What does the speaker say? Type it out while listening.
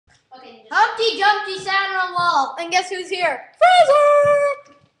Humpty Dumpty sat on a wall. And guess who's here?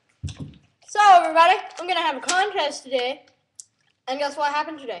 Fraser! So, everybody, I'm going to have a contest today. And guess what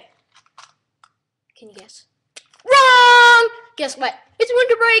happened today? Can you guess? Wrong! Guess what? It's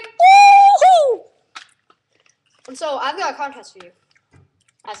winter break. Woohoo! And so, I've got a contest for you.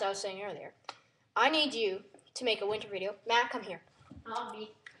 As I was saying earlier. I need you to make a winter video. Matt, come here. I'll be.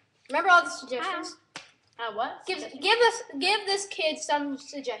 Remember all the suggestions? What? Give this kid some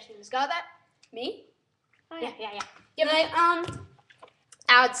suggestions. Got that? Me? Oh, yeah. Give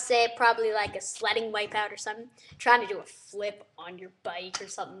I would say probably like a sledding wipeout or something. Trying to do a flip on your bike or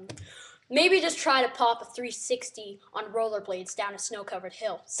something. Maybe just try to pop a 360 on rollerblades down a snow-covered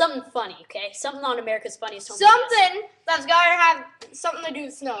hill. Something funny, okay? Something on America's Funniest Home Videos. Something that's gotta have something to do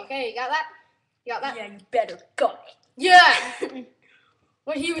with snow. Okay, you got that? You got that? Yeah, you better got it. Yeah.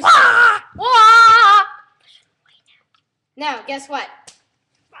 What he was. Ah! Now, guess what?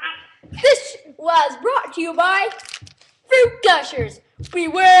 This was brought to you by Fruit Gushers.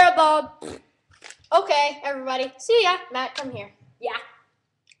 Beware the. Okay, everybody. See ya. Matt, come here. Yeah.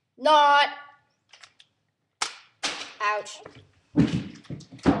 Not. Ouch.